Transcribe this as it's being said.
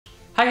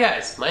Hi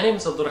guys, my name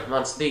is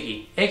Abdulrahman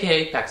Siddiqui,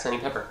 aka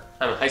Pakistani Pepper.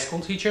 I'm a high school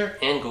teacher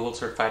and Google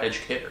Certified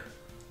Educator.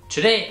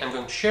 Today I'm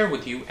going to share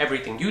with you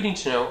everything you need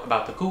to know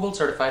about the Google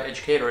Certified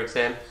Educator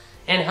exam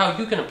and how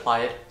you can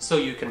apply it so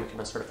you can become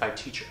a certified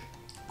teacher.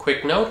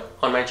 Quick note,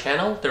 on my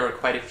channel there are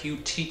quite a few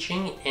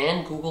teaching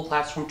and Google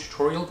Classroom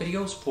tutorial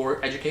videos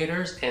for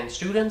educators and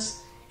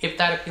students. If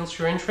that appeals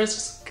to your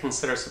interests,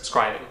 consider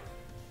subscribing.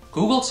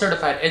 Google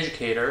Certified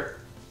Educator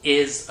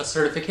is a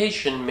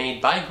certification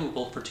made by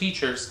Google for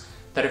teachers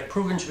that have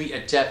proven to be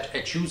adept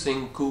at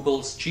using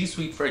Google's G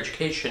Suite for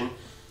Education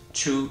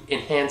to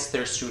enhance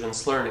their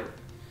students' learning.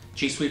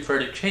 G Suite for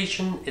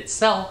Education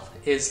itself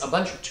is a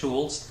bunch of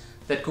tools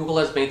that Google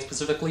has made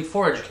specifically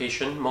for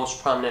education,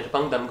 most prominent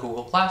among them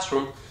Google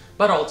Classroom,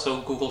 but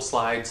also Google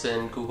Slides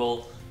and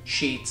Google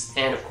Sheets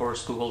and of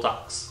course Google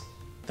Docs.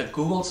 The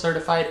Google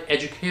Certified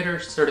Educator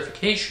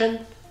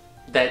certification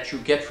that you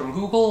get from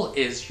Google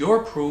is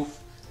your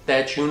proof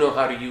that you know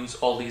how to use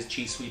all these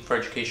G Suite for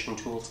Education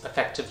tools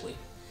effectively.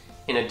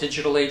 In a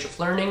digital age of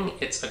learning,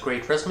 it's a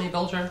great resume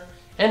builder,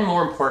 and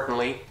more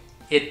importantly,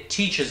 it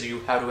teaches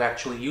you how to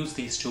actually use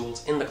these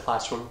tools in the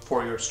classroom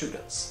for your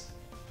students.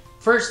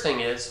 First thing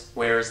is,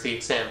 where is the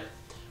exam?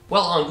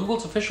 Well, on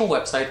Google's official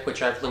website,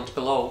 which I've linked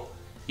below,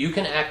 you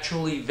can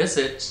actually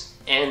visit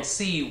and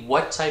see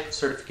what type of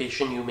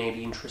certification you may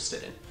be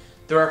interested in.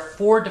 There are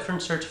 4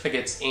 different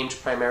certificates aimed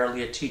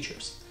primarily at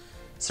teachers.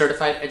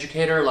 Certified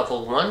Educator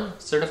Level 1,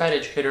 Certified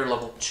Educator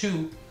Level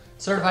 2,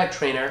 Certified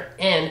Trainer,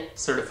 and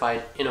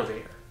Certified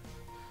Innovator.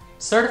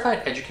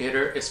 Certified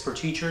Educator is for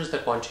teachers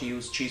that want to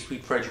use G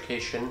Suite for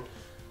Education,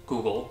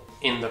 Google,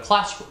 in the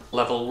classroom.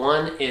 Level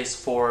 1 is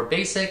for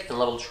basic and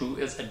Level 2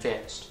 is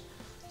advanced.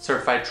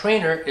 Certified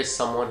Trainer is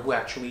someone who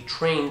actually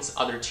trains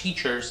other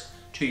teachers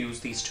to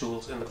use these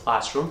tools in the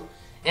classroom.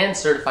 And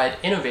Certified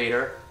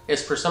Innovator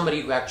is for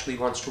somebody who actually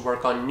wants to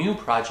work on new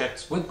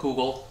projects with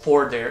Google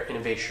for their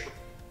innovation.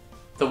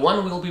 The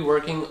one we'll be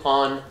working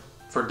on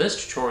for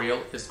this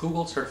tutorial is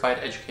Google Certified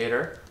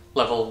Educator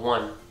Level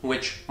 1,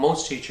 which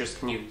most teachers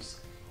can use.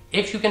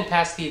 If you can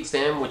pass the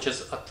exam, which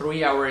is a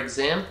 3-hour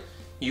exam,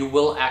 you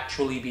will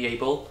actually be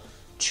able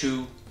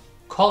to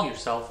call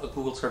yourself a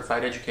Google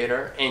Certified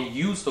Educator and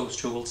use those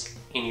tools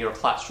in your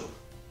classroom.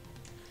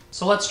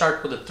 So let's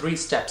start with the 3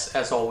 steps,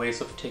 as always,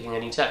 of taking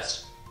any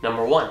test.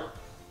 Number 1,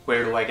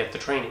 where do I get the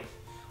training?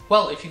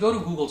 Well, if you go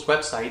to Google's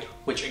website,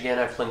 which again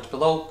I've linked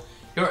below,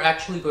 you're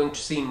actually going to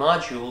see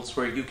modules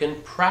where you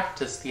can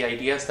practice the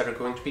ideas that are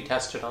going to be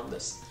tested on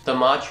this. The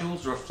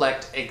modules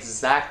reflect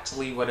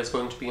exactly what is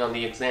going to be on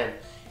the exam,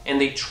 and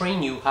they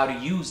train you how to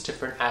use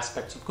different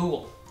aspects of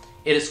Google.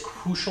 It is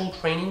crucial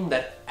training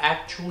that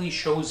actually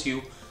shows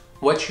you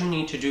what you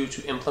need to do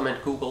to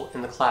implement Google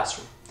in the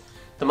classroom.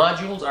 The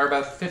modules are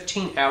about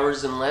 15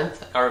 hours in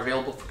length, are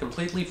available for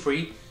completely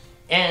free,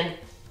 and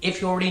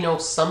if you already know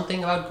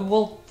something about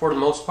Google, for the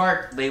most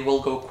part, they will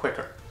go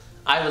quicker.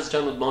 I was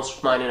done with most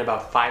of mine in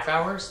about 5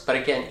 hours, but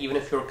again, even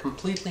if you're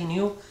completely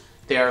new,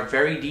 they are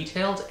very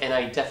detailed, and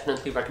I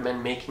definitely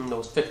recommend making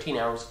those 15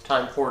 hours of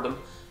time for them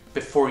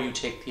before you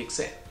take the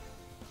exam.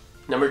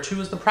 Number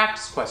 2 is the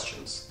practice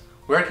questions.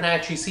 Where can I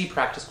actually see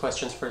practice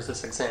questions for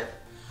this exam?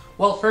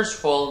 Well, first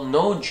of all,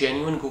 no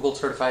genuine Google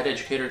Certified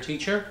Educator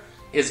teacher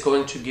is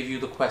going to give you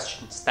the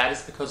questions. That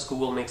is because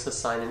Google makes us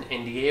sign an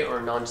NDA or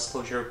a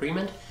non-disclosure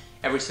agreement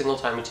every single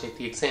time we take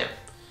the exam.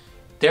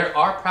 There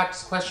are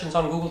practice questions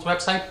on Google's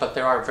website, but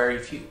there are very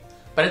few.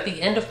 But at the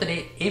end of the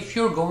day, if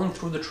you're going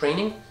through the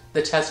training,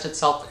 the test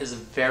itself is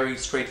very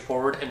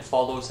straightforward and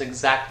follows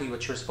exactly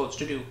what you're supposed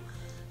to do.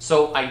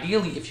 So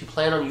ideally, if you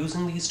plan on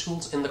using these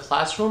tools in the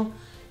classroom,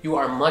 you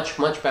are much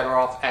better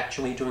off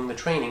actually doing the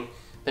training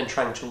than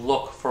trying to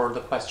look for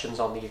the questions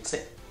on the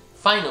exam.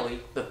 Finally,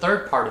 the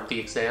third part of the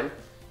exam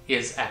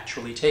is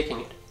actually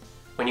taking it.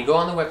 When you go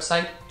on the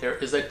website, there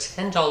is a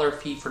 $10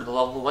 fee for the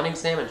Level 1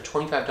 exam and a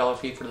 $25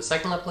 fee for the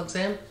second level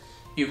exam.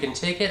 You can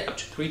take it up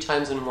to 3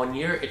 times in 1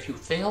 year. If you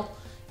fail,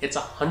 it's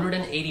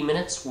 180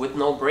 minutes with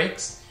no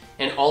breaks,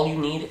 and all you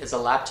need is a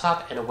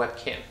laptop and a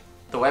webcam.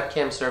 The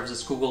webcam serves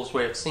as Google's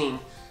way of seeing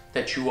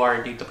that you are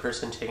indeed the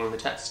person taking the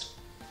test.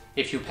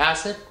 If you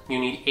pass it, you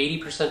need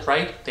 80%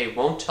 right. They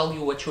won't tell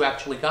you what you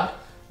actually got,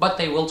 but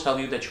they will tell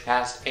you that you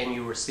passed and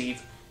you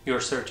receive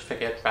your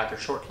certificate rather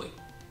shortly.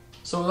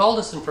 So with all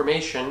this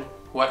information,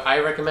 what I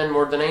recommend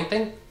more than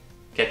anything,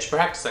 get to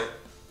practicing.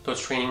 Those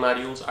training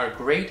modules are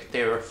great.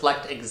 They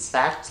reflect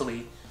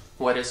exactly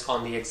what is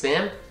on the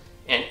exam.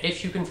 And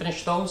if you can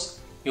finish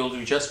those, you'll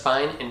do just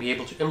fine and be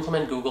able to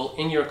implement Google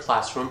in your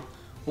classroom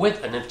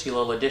with a nifty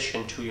little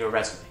addition to your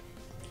resume.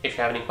 If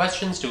you have any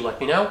questions, do let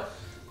me know.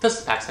 This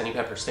is Pakistani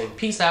Pepper saying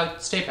peace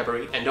out, stay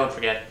peppery, and don't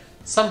forget,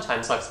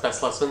 sometimes life's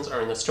best lessons are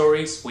in the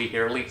stories we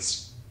hear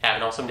least. Have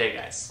an awesome day,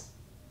 guys.